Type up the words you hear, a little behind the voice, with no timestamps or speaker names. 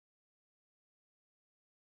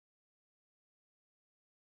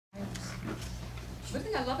One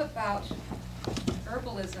thing I love about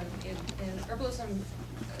herbalism, and herbalism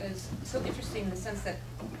is so interesting in the sense that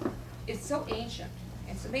it's so ancient.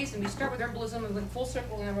 It's amazing. We start with herbalism, we went full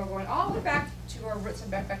circle, and then we're going all the way back to our roots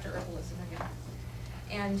and back to herbalism again.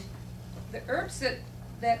 And the herbs that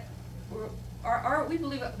we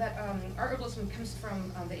believe that our herbalism comes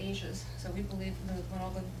from the Asias. So we believe that when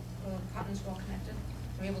all the continents are all connected,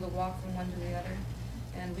 we're able to walk from one to the other.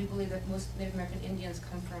 And we believe that most Native American Indians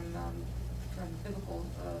come from biblical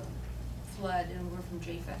flood, and we're from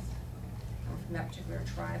Japheth. And we're from that particular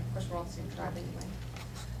tribe. Of course, we're all the same tribe anyway.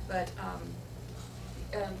 But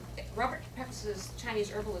Robert practices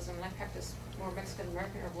Chinese herbalism, and I practice more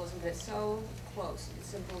Mexican-American herbalism, but it's so close.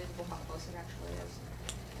 It's unbelievable how close it actually is.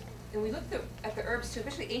 And we looked at the herbs too,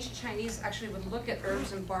 especially ancient Chinese actually would look at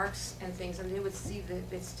herbs and barks and things, and they would see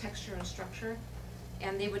its texture and structure,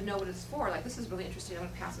 and they would know what it's for. Like, this is really interesting. I'm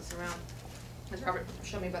going to pass this around. As Robert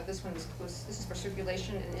showed me about this one, this is for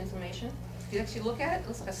circulation and inflammation. If you actually look at it, it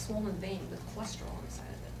looks like a swollen vein with cholesterol on the side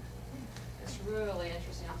of it. It's really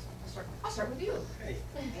interesting. I'll start with you. Hey.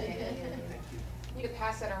 You could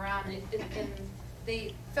pass that around, and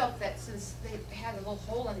they felt that since they had a little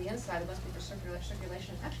hole on the inside, it must be for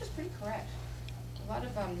circulation. Actually, it's pretty correct. A lot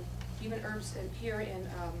of human herbs here in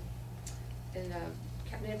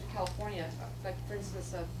native to California, like for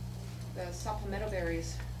instance, the saw palmetto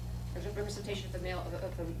berries, there's a representation of the male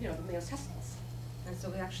the male's testicles, and so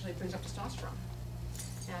it actually brings up testosterone.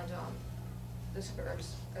 And those type of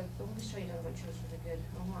herbs. Let me show you another one too. It's really good.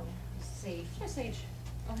 Hold on. Sage. Where's sage?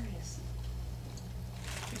 Oh, there it is.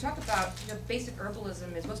 We talk about basic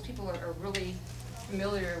herbalism. Is most people are really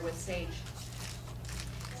familiar with sage.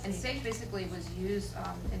 And sage basically was used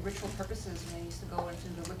in ritual purposes. When they used to go into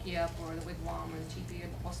the wickiup or the wigwam or the teepee or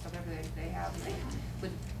the post, whatever they have, and they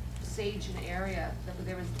would sage an area that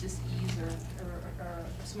there was dis-ease or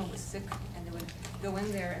someone was sick, and they would go in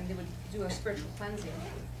there and they would do a spiritual cleansing.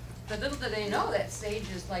 But little did they know that sage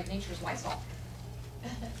is like nature's Lysol.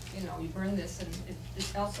 You burn this, and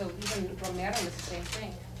it's also, even bromatum is the same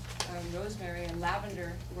thing. Rosemary and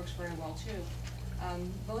lavender works very well too.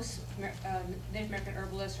 Most Native American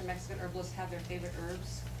herbalists or Mexican herbalists have their favorite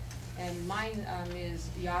herbs, and mine is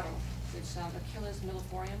yarrow. It's Achilles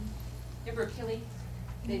milleforium. Remember Achilles?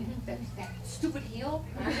 That stupid heel?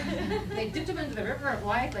 They dipped him into the river at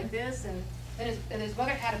white like this, and his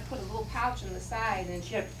mother had to put a little pouch on the side, and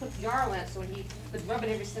she had to put the yarrow in it so he would rub it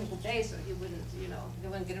every single day so he wouldn't, they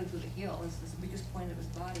wouldn't get him through the heel. It's the weakest point of his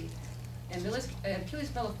body. And Achilles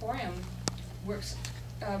milleforium works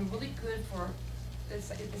really good for,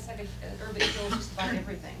 it's like an herb that heals just about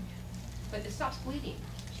everything. But it stops bleeding.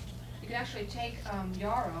 You can actually take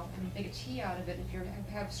yarrow and make a tea out of it. If you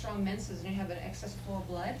have strong menses and you have an excess flow of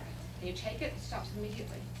blood, and you take it, it stops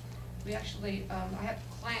immediately. We actually, I have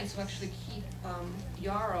clients who actually keep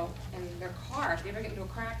yarrow in their car. If you ever get into a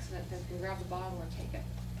car accident, they can grab the bottle and take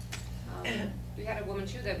it. We had a woman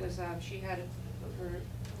too that was, she had her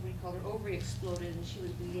ovary exploded, and she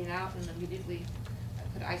was bleeding out, and immediately I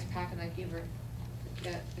put an ice pack and I gave her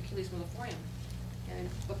Achilles milleforium, and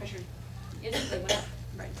blood pressure instantly went up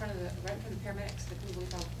right in front of the paramedics. They couldn't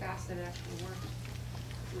believe how fast that it actually worked.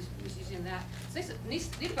 He was using that. So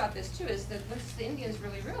neat about this too is that once the Indians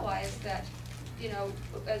really realized that,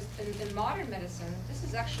 as in modern medicine, this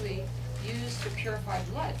is actually used to purify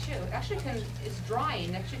blood too. It actually it's drying.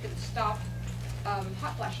 It actually can stop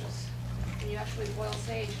hot flashes. When you actually boil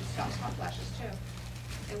sage, it stops hot flashes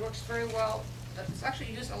too. It works very well. It's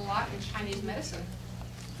actually used a lot in Chinese medicine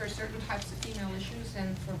for certain types of female issues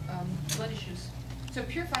and for blood issues. So it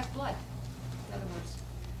purifies blood, in other words.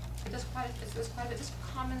 It does quite a bit. Just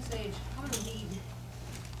common sage, common weed.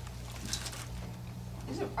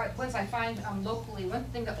 These are ones I find locally. One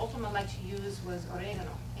thing that ultimately I like to use was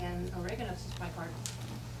oregano. And oregano is my garden.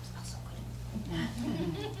 It smells so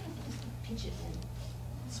good. Pinch it and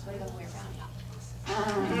spray it all the way around.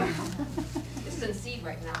 This is in seed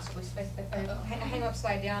right now, so I hang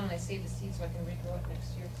upside down and I save the seed so I can regrow it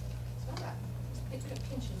next year. Smell that. Just take a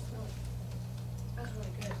pinch and smell it. That's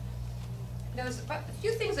really good. Now, there's a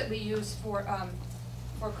few things that we use for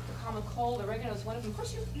the common cold. Oregano is one of them. Of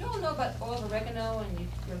course, you all know about oil of oregano, and you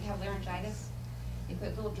have laryngitis. You put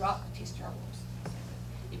a little drop, it tastes terrible.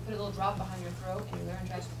 You put a little drop behind your throat, and your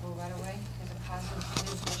laryngitis will go right away. There's a positive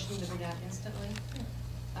inflammation to go down instantly.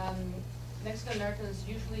 Mexican Americans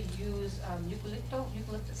usually use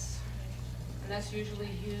eucalyptus, and that's usually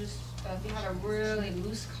used if you have a really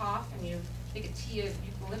loose cough and you make a tea of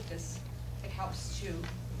eucalyptus. It helps to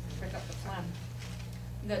break up the phlegm.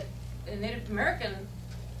 In Native American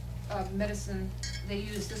medicine, they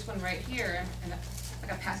use this one right here, and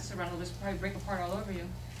like I pass this around, it'll just probably break apart all over you.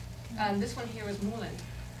 This one here is mullein,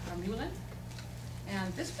 mullein.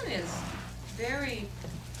 And this one is very,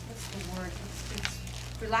 what's the word? It's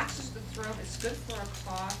relaxes the throat. It's good for a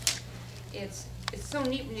cough. It's so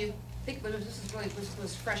neat when you think about it. This is really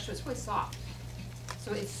was fresh, so it's really soft.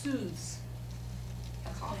 So it soothes a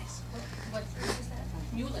cough. What is that?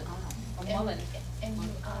 Mullein, or mullein.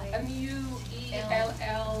 M-U-I. M-U-E-L-L-E-N.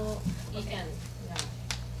 Yeah.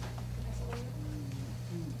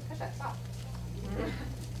 Gosh, that's soft.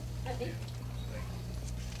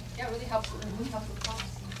 Yeah, it really helps. It really helps with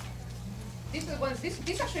coughs. These are the ones.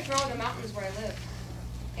 These actually grow in the mountains where I live.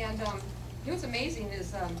 And you know what's amazing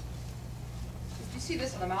is you see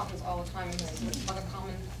this in the mountains all the time. It's like a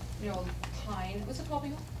common, you know, pine. What's it called,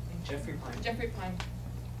 people? Jeffrey pine. Jeffrey pine.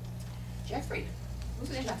 Jeffrey. Who's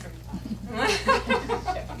the name Jeffrey?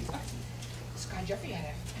 This guy Jeffrey had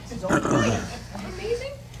it.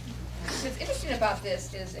 Amazing. What's interesting about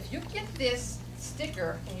this is if you get this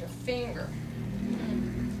sticker in your finger,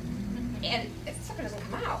 and the sucker doesn't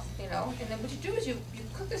come out, you know, and then what you do is you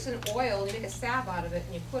cook this in oil, you make a salve out of it,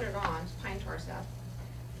 and you put it on, it's pine tar salve,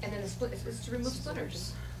 and then it's to remove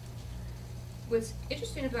splinters. What's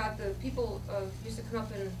interesting about the people used to come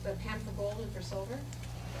up in the pan for gold and for silver,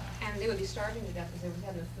 and they would be starving to death because they would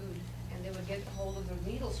have no food, and they would get a hold of the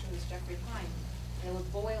needles from this Jeffrey pine, and they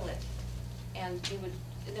would boil it, and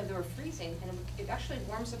they were freezing, and it actually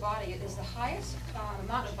warms the body. It is the highest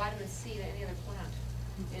amount of vitamin C than any other plant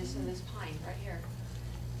is in this pine right here.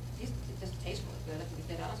 It just tastes really good, if we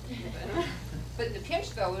get honest with you. But the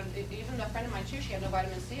pinch though, even a friend of mine too, she had no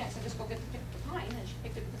vitamin C. I said, just go pick the pine, and she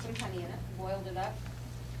picked it, put some honey in it, boiled it up,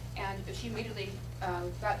 and she immediately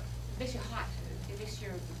it makes you hot. It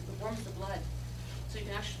warms the blood. So you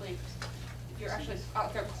can actually, if you're actually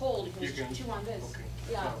out there cold, you can just chew on this. Okay.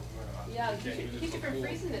 Yeah. So, Yeah, it keeps you from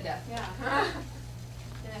freezing to death, yeah.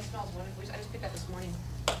 And that smells wonderful. I just picked that this morning.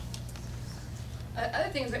 Other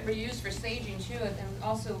things that were used for saging too, and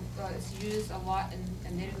also it's used a lot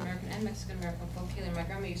in Native American and Mexican American folk healing. My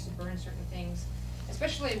grandma used to burn certain things,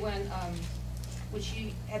 especially when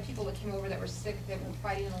she had people that came over that were sick, that were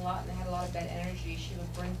fighting a lot, and they had a lot of bad energy. She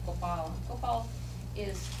would burn copal. Copal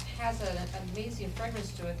has an amazing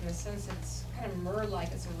fragrance to it in the sense that it's kind of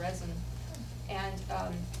myrrh-like. It's a resin, and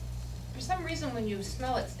for some reason when you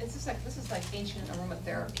smell it, it's just like, this is like ancient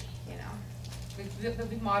aromatherapy, you know.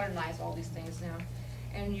 We've modernized all these things now,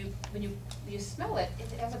 and when you smell it,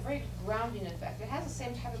 it has a very grounding effect. It has the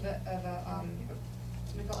same type of a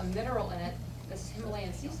we call a mineral in it. This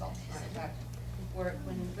Himalayan sea salt, in fact, where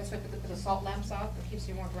that's why they put the salt lamps out. It keeps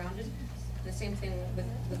you more grounded. And the same thing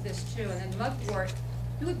with this too. And then mugwort,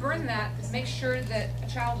 you would burn that to make sure that a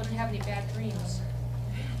child wouldn't have any bad dreams.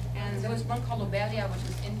 And there was one called lobelia, which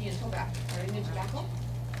is Indian tobacco, or Indian tobacco.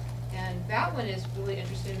 And that one is really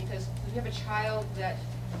interesting because if you have a child that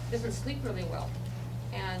doesn't sleep really well,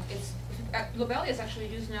 and lobelia is actually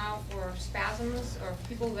used now for spasms or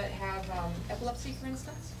people that have epilepsy, for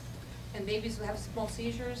instance, and babies who have small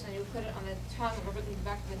seizures, and you put it on the tongue and rub it in the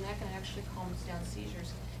back of the neck, and it actually calms down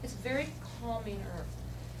seizures. It's a very calming herb.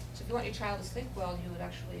 So if you want your child to sleep well, you would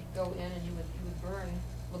actually go in and you would burn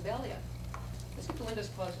lobelia. Let's keep the windows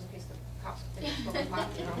closed in case the cops think it's smoking pot,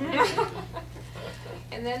 you know.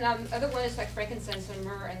 And then other one is like frankincense and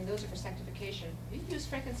myrrh, and those are for sanctification. We use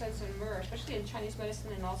frankincense and myrrh, especially in Chinese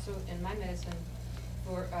medicine and also in my medicine.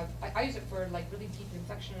 For I use it for like really deep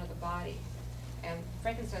infection of the body. And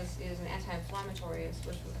frankincense is an anti-inflammatory,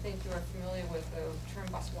 which I think you are familiar with the term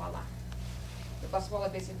baswala. The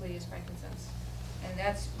baswala basically is frankincense, and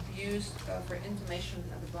that's used for inflammation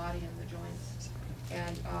of the body and the joints.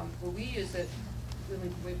 And when we use it,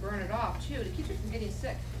 we burn it off too to keep you from getting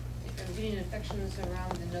sick, and getting infections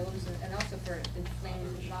around the nose, and also for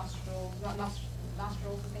inflamed nostrils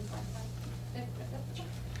and things like that.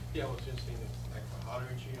 Yeah, I was just thinking like for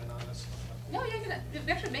allergy and all that stuff. No, you can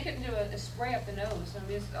actually make it into a spray up the nose. I mean,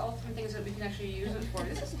 there's all different things that we can actually use it for.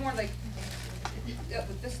 This is more like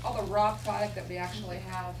all the raw product that we actually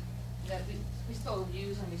have that we still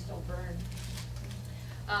use and we still burn.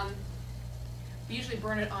 We usually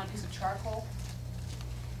burn it on a piece of charcoal.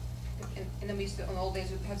 And then we used to, in the old days,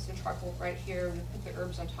 we'd have some charcoal right here, and put the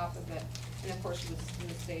herbs on top of it. And of course, we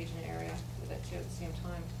would sage an area with it too at the same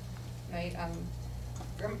time.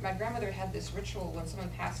 My grandmother had this ritual when someone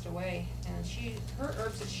passed away, and her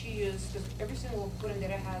herbs that she used, because every single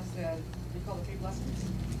Curandera has we call the 3 blessings.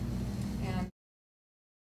 And